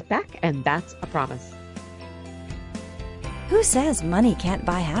 We'll be right back, and that's a promise. Who says money can't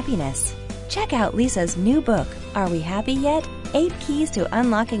buy happiness? Check out Lisa's new book, Are We Happy Yet? 8 Keys to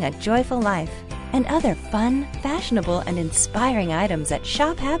Unlocking a Joyful Life, and other fun, fashionable, and inspiring items at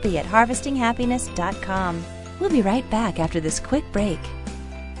shophappy@harvestinghappiness.com. We'll be right back after this quick break.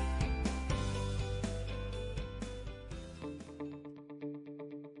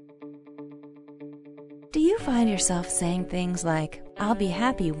 Do you find yourself saying things like, I'll be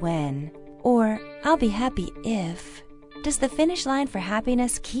happy when, or I'll be happy if? Does the finish line for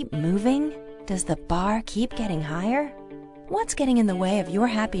happiness keep moving? Does the bar keep getting higher? What's getting in the way of your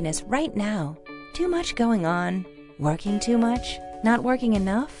happiness right now? Too much going on? Working too much? Not working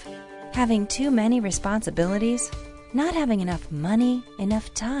enough? Having too many responsibilities? Not having enough money,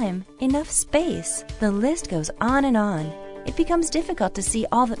 enough time, enough space? The list goes on and on. It becomes difficult to see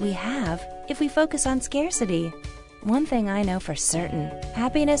all that we have if we focus on scarcity. One thing I know for certain,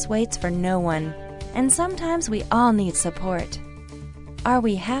 happiness waits for no one. And sometimes we all need support. Are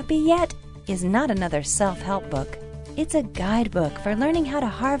We Happy Yet? Is not another self-help book. It's a guidebook for learning how to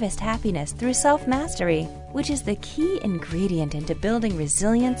harvest happiness through self-mastery, which is the key ingredient into building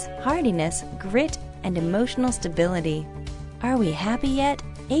resilience, hardiness, grit, and emotional stability. Are We Happy Yet?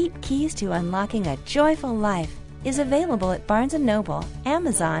 8 Keys to Unlocking a Joyful Life is available at Barnes & Noble,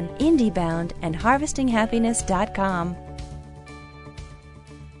 Amazon, IndieBound, and harvestinghappiness.com.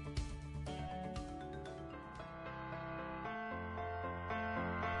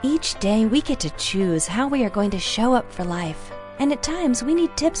 Each day we get to choose how we are going to show up for life, and at times we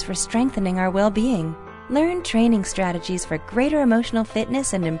need tips for strengthening our well-being. Learn training strategies for greater emotional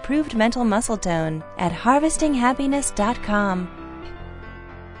fitness and improved mental muscle tone at harvestinghappiness.com.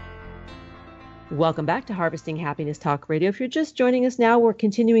 Welcome back to Harvesting Happiness Talk Radio. If you're just joining us now, we're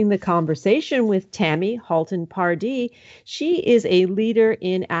continuing the conversation with Tammy Halton Pardee. She is a leader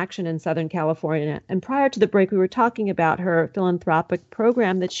in action in Southern California. And prior to the break, we were talking about her philanthropic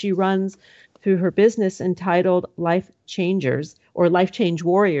program that she runs through her business entitled Life Changers, or Life Change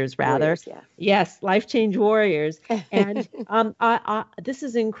Warriors, rather. Warriors, yeah. Yes, Life Change Warriors. And this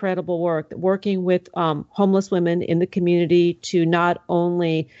is incredible work, working with homeless women in the community to not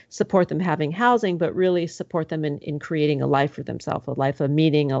only support them having housing, but really support them in creating a life for themselves, a life of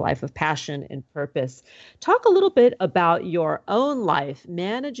meaning, a life of passion and purpose. Talk a little bit about your own life,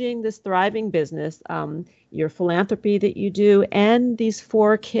 managing this thriving business, your philanthropy that you do, and these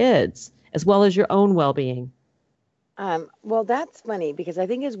 4 kids, as well as your own well-being. Well, that's funny because I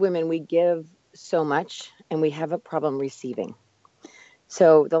think as women, we give so much and we have a problem receiving.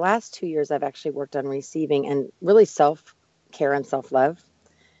 So the last 2 years, I've actually worked on receiving and really self-care and self-love,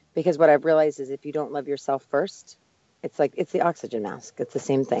 because what I've realized is if you don't love yourself first, it's the oxygen mask. It's the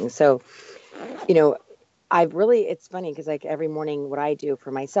same thing. So, it's funny because like every morning what I do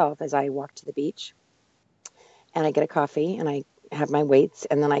for myself is I walk to the beach and I get a coffee and I have my weights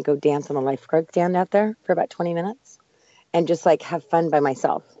and then I go dance on a lifeguard stand out there for about 20 minutes. And just like have fun by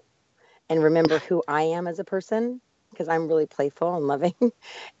myself and remember who I am as a person, because I'm really playful and loving,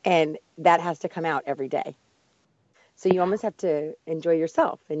 and that has to come out every day. So you almost have to enjoy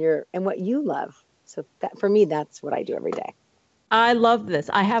yourself and what you love. So that, for me, that's what I do every day. I love this.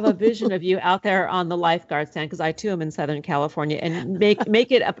 I have a vision of you out there on the lifeguard stand, because I too am in Southern California, and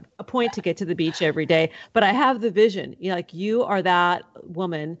make it a point to get to the beach every day. But I have the vision, like you are that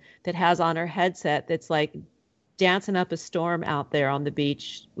woman that has on her headset that's like dancing up a storm out there on the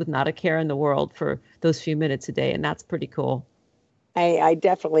beach with not a care in the world for those few minutes a day. And that's pretty cool. I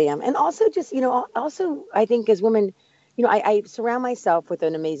definitely am. And also just, also I think as women, I surround myself with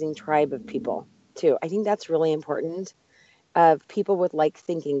an amazing tribe of people too. I think that's really important, of people with like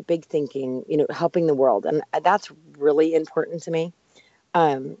thinking, big thinking, helping the world. And that's really important to me.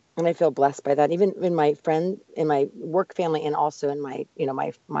 And I feel blessed by that, even in my in my work family, and also in my,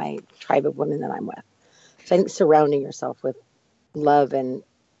 my tribe of women that I'm with. So I think surrounding yourself with love and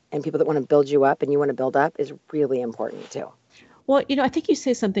people that want to build you up and you want to build up is really important too. Well, I think you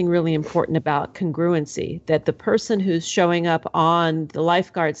say something really important about congruency, that the person who's showing up on the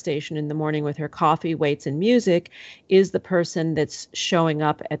lifeguard station in the morning with her coffee, weights, and music is the person that's showing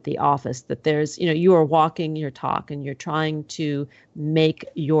up at the office, that there's, you are walking your talk and you're trying to make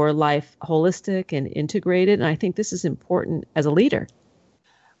your life holistic and integrated. And I think this is important as a leader.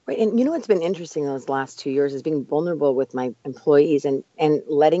 Right. And what's been interesting those last 2 years is being vulnerable with my employees and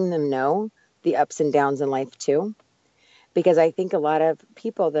letting them know the ups and downs in life too. Because I think a lot of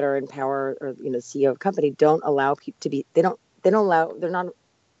people that are in power or, CEO of a company don't allow people to be, they're not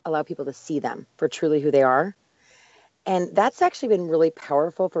allow people to see them for truly who they are. And that's actually been really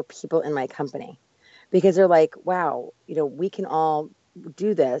powerful for people in my company, because they're like, wow, we can all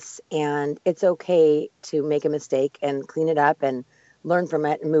do this and it's okay to make a mistake and clean it up and learn from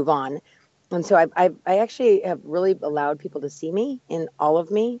it and move on. And so I actually have really allowed people to see me in all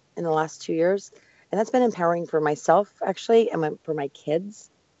of me in the last 2 years. And that's been empowering for myself, actually, and for my kids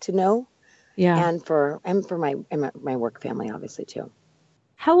to know. Yeah. And for my work family, obviously, too.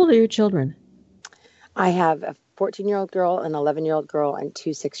 How old are your children? I have a 14-year-old girl, an 11-year-old girl, and two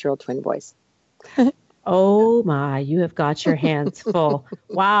 6-year-old twin boys. Oh my, you have got your hands full.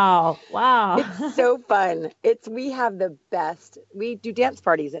 Wow. It's so fun. We have the best. We do dance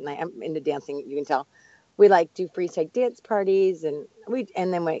parties at night. I'm into dancing, you can tell. We do freestyle dance parties, and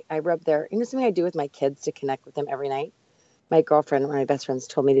then I rub something I do with my kids to connect with them every night. My girlfriend, one of my best friends,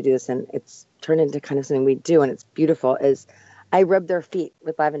 told me to do this, and it's turned into kind of something we do, and it's beautiful, is I rub their feet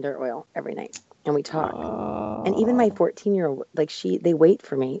with lavender oil every night, and we talk. Oh. And even my 14-year-old, they wait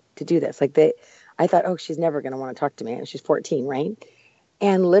for me to do this. I thought, oh, she's never going to want to talk to me, and she's 14, right?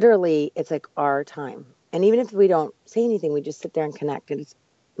 And literally, it's like our time. And even if we don't say anything, we just sit there and connect, and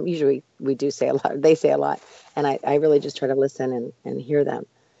usually we do say a lot. They say a lot. And I really just try to listen and hear them.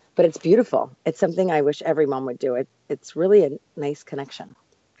 But it's beautiful. It's something I wish every mom would do. It's really a nice connection.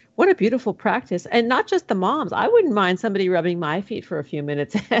 What a beautiful practice. And not just the moms. I wouldn't mind somebody rubbing my feet for a few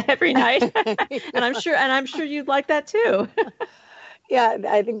minutes every night. And I'm sure you'd like that too. Yeah,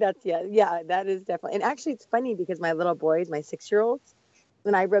 I think that is definitely. And actually it's funny because my little boys, my 6-year-olds,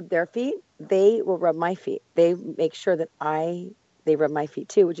 when I rub their feet, they will rub my feet. They make sure that they rub my feet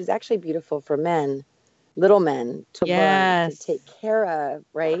too, which is actually beautiful for men, little men, to learn to take care of,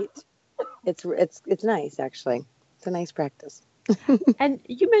 right? It's nice, actually. It's a nice practice. And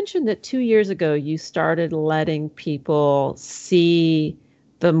you mentioned that 2 years ago you started letting people see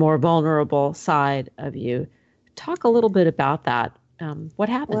the more vulnerable side of you. Talk a little bit about that. What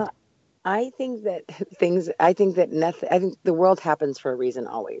happened? Well, I think that the world happens for a reason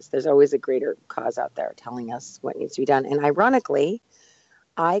always. There's always a greater cause out there telling us what needs to be done. And ironically,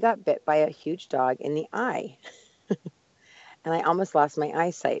 I got bit by a huge dog in the eye. And I almost lost my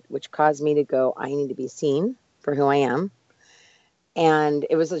eyesight, which caused me to go, I need to be seen for who I am. And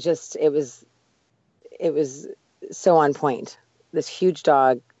it was so on point. This huge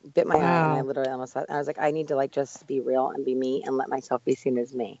dog bit my eye, and I literally almost thought, I was like, I need to just be real and be me and let myself be seen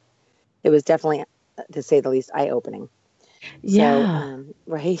as me. It was definitely, to say the least, eye-opening. Yeah. So,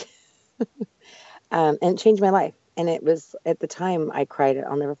 right. And it changed my life. And it was, at the time, I cried.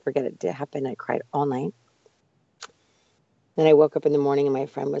 I'll never forget it. It happened. I cried all night. Then I woke up in the morning and my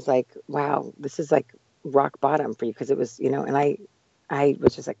friend was like, wow, this is like rock bottom for you. Because it was, and I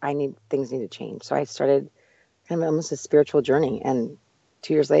was just like, things need to change. So I started kind of almost a spiritual journey. And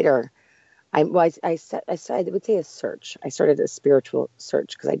 2 years later, I would say a search. I started a spiritual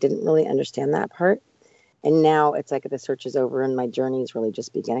search because I didn't really understand that part. And now it's like the search is over and my journey is really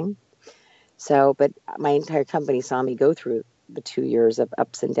just beginning. So, but my entire company saw me go through the 2 years of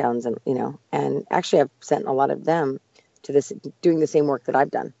ups and downs and, and actually I've sent a lot of them to this, doing the same work that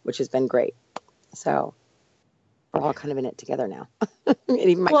I've done, which has been great. So we're all kind of in it together now.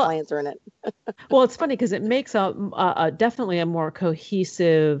 Even my clients are in it. Well, it's funny because it makes definitely a more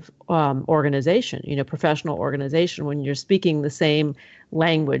cohesive organization, professional organization, when you're speaking the same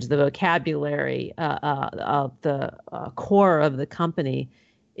language, the vocabulary of the core of the company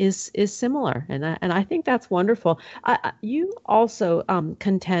is similar, and I think that's wonderful. You also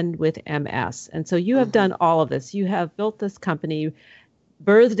contend with MS, and so you have done all of this. You have built this company,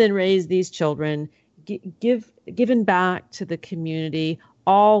 birthed and raised these children, given back to the community,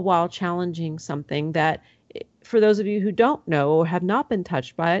 all while challenging something that, for those of you who don't know or have not been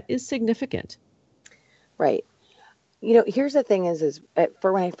touched by it, is significant. Right. Here's the thing is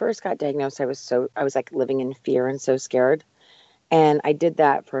for when I first got diagnosed, I was like living in fear and so scared. And I did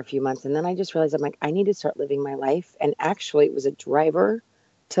that for a few months. And then I just realized I'm like, I need to start living my life. And actually it was a driver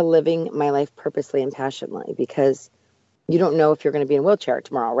to living my life purposely and passionately, because you don't know if you're going to be in a wheelchair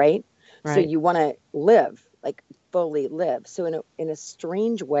tomorrow, right? So you want to live, like fully live. So in a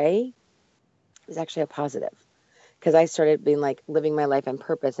strange way, it was actually a positive, because I started being like living my life on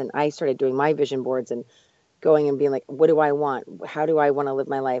purpose. And I started doing my vision boards and going and being like, what do I want? How do I want to live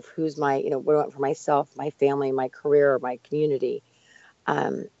my life? Who's my, what do I want for myself, my family, my career, my community?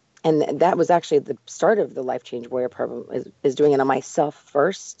 And that was actually the start of the Life Change Warrior program, is doing it on myself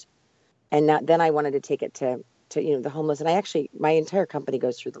first. And then I wanted to take it to the homeless. And my entire company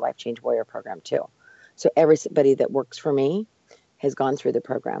goes through the Life Change Warrior program too. So everybody that works for me has gone through the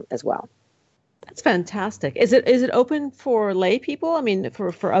program as well. That's fantastic. Is it open for lay people? I mean,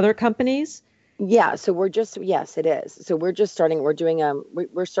 for other companies? Yeah. So yes, it is. So we're just starting,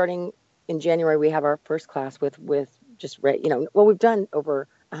 we're starting in January. We have our first class with just, we've done over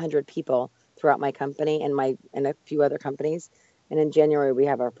 100 people throughout my company and a few other companies. And in January, we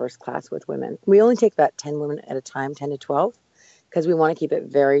have our first class with women. We only take about 10 women at a time, 10 to 12, because we want to keep it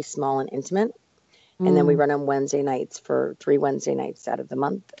very small and intimate. And then we run on Wednesday nights for 3 Wednesday nights out of the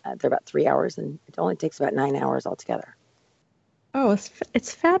month. They're about 3 hours, and it only takes about 9 hours altogether. Oh,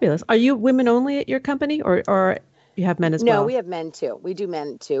 it's fabulous. Are you women only at your company, or you have men as well? No, we have men too. We do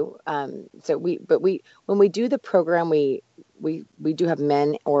men too. When we do the program, we do have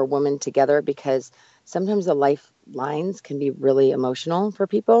men or women together, because sometimes the lifelines can be really emotional for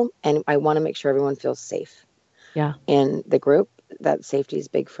people, and I want to make sure everyone feels safe. Yeah. In the group, that safety is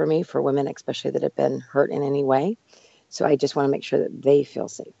big for me, for women especially that have been hurt in any way. So I just want to make sure that they feel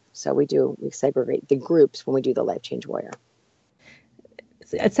safe. So we segregate the groups when we do the Life Change Warrior.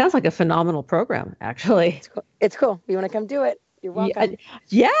 It sounds like a phenomenal program, actually. It's cool. You want to come do it? You're welcome.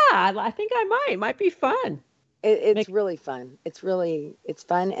 Yeah, I think I might. It might be fun. It's really fun. It's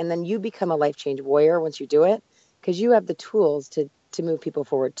fun. And then you become a Life Change Warrior once you do it, because you have the tools to move people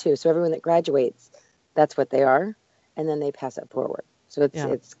forward too. So everyone that graduates, that's what they are. And then they pass it forward. So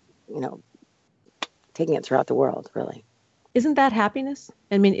it's taking it throughout the world, really. Isn't that happiness?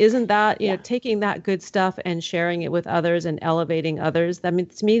 I mean, isn't that, taking that good stuff and sharing it with others and elevating others? I mean,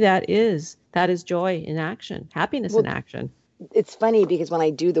 to me, that is joy in action, happiness in action. It's funny because when I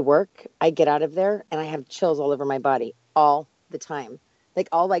do the work, I get out of there and I have chills all over my body all the time. Like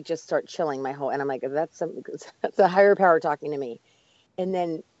I'll just start chilling my whole, and I'm like, that's a higher power talking to me. And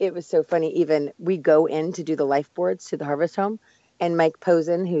then it was so funny. Even we go in to do the life boards to the Harvest Home, and Mike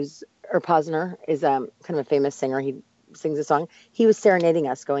Posner, is kind of a famous singer. He sings a song. He was serenading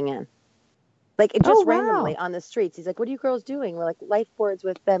us going in, randomly on the streets. He's like, "What are you girls doing?" We're like, "Life boards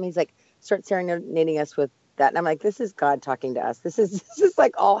with them." He's like, "Start serenading us with that." And I'm like, "This is God talking to us. This is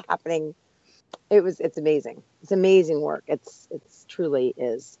like all happening." It's amazing. It's amazing work. It's truly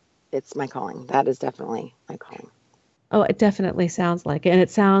is. It's my calling. That is definitely my calling. Oh, it definitely sounds like it. And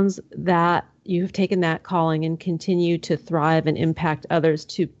it sounds that you have taken that calling and continue to thrive and impact others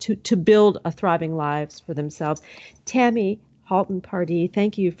to build a thriving lives for themselves. Tammy Halton Pardee,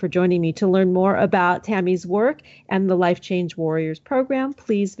 thank you for joining me. To learn more about Tammy's work and the Life Change Warriors program,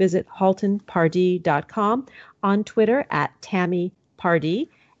 please visit haltonpardee.com, on Twitter at Tammy Pardee,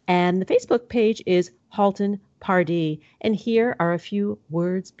 and the Facebook page is Halton Pardee. And here are a few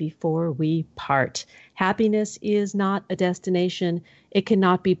words before we part. Happiness is not a destination. It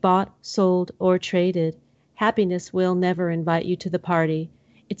cannot be bought, sold, or traded. Happiness will never invite you to the party.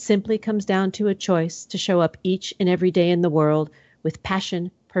 It simply comes down to a choice to show up each and every day in the world with passion,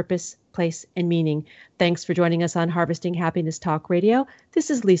 purpose, place, and meaning. Thanks for joining us on Harvesting Happiness Talk Radio. This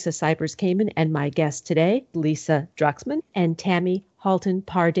is Lisa Cypers-Kamen and my guest today, Lisa Druxman and Tammy Halton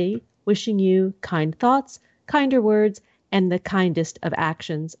Pardee, wishing you kind thoughts, kinder words, and the kindest of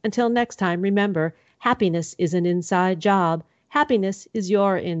actions. Until next time, remember, happiness is an inside job. Happiness is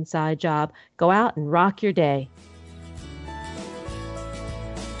your inside job. Go out and rock your day.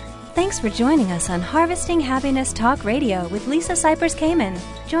 Thanks for joining us on Harvesting Happiness Talk Radio with Lisa Cypers-Kamen.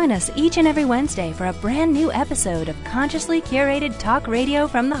 Join us each and every Wednesday for a brand new episode of consciously curated talk radio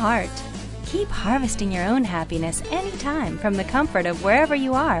from the heart. Keep harvesting your own happiness anytime from the comfort of wherever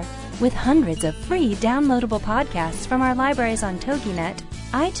you are, with hundreds of free downloadable podcasts from our libraries on TogiNet,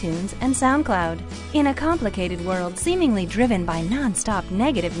 iTunes, and SoundCloud. In a complicated world seemingly driven by non-stop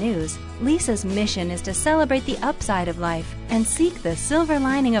negative news, Lisa's mission is to celebrate the upside of life and seek the silver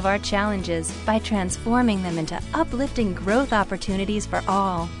lining of our challenges by transforming them into uplifting growth opportunities for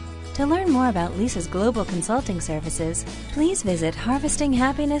all. To learn more about Lisa's global consulting services, please visit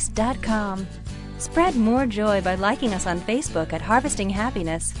harvestinghappiness.com. Spread more joy by liking us on Facebook at Harvesting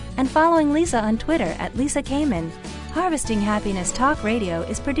Happiness and following Lisa on Twitter at Lisa Kamen. Harvesting Happiness Talk Radio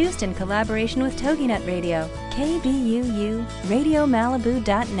is produced in collaboration with TogiNet Radio, KBUU,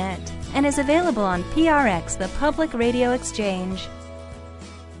 RadioMalibu.net, and is available on PRX, the Public Radio Exchange.